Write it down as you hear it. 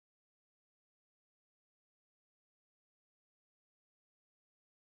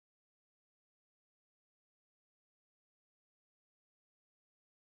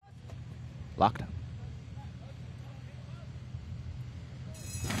Locked.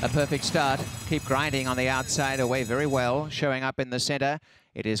 A perfect start. Keep Grinding on the outside, away very well. Showing up in the centre.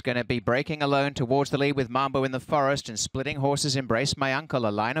 It is going to be breaking alone towards the lead with Mambo in the Forest, and splitting horses Embrace My Uncle, a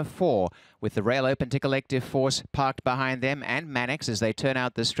line of 4 with the rail open to Collective Force parked behind them, and Mannix as they turn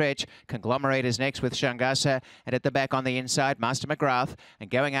out the stretch. Conglomerate is next with Shangasa, and at the back on the inside Master McGrath, and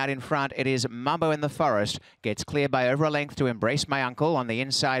going out in front it is Mambo in the Forest. Gets clear by over a length to Embrace My Uncle. On the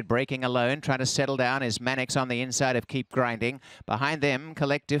inside breaking alone, trying to settle down is Mannix on the inside of Keep Grinding. Behind them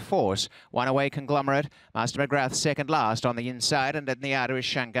Collective Force, one away Conglomerate. Master McGrath second last on the inside, and in the outer is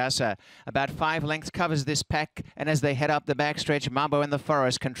Shangasa. About 5 lengths covers this pack, and as they head up the backstretch, Mambo in the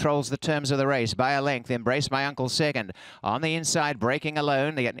Forest controls the terms of the race by a length. Embrace My Uncle second. On the inside, breaking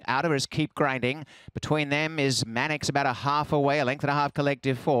alone. The outer is Keep Grinding. Between them is Mannix about a half away, a length and a half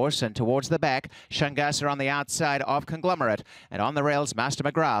Collective Force, and towards the back, Shangasa on the outside of Conglomerate. And on the rails, Master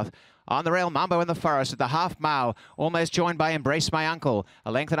McGrath. On the rail, Mambo in the Forest at the half mile, almost joined by Embrace My Uncle.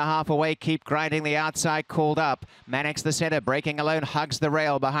 A length and a half away, Keep Grinding, the outside called up. Mannix the centre, breaking alone, hugs the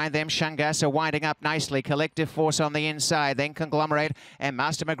rail. Behind them, Shangasa winding up nicely. Collective Force on the inside, then Conglomerate, and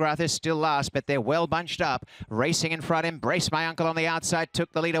Master McGrath is still last, but they're well bunched up. Racing in front, Embrace My Uncle on the outside,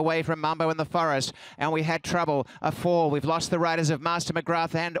 took the lead away from Mambo in the Forest, and we had trouble. A fall, we've lost the riders of Master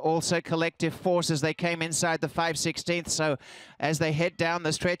McGrath and also Collective Force as they came inside the 5/16th, so as they head down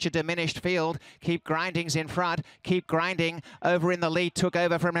the stretch, a diminished field. Keep Grinding's in front. Keep Grinding over in the lead, took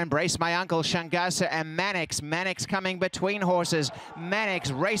over from Embrace My Uncle, Shangasa and Mannix. Mannix coming between horses. Mannix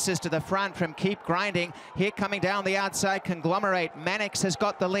races to the front from Keep Grinding. Here coming down the outside, Conglomerate. Mannix has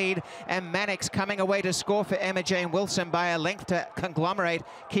got the lead, and Mannix coming away to score for Emma Jane Wilson by a length to Conglomerate.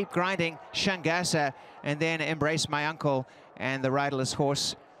 Keep Grinding, Shangasa, and then Embrace My Uncle, and the riderless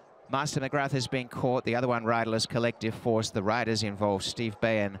horse Master McGrath has been caught. The other one riderless, Collective Force. The riders involve Steve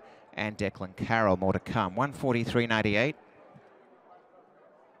Bayan and Declan Carroll. More to come. 143.98.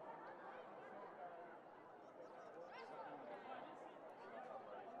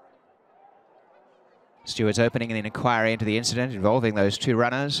 Stewards opening an inquiry into the incident involving those 2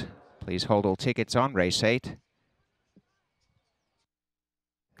 runners. Please hold all tickets on race 8.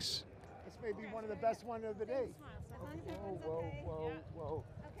 This may be one of the best one of the day. Whoa, whoa, whoa, whoa.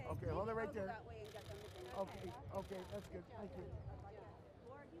 Okay, hold it right there. Okay, that's good. Thank you.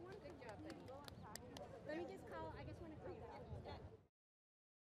 Let me just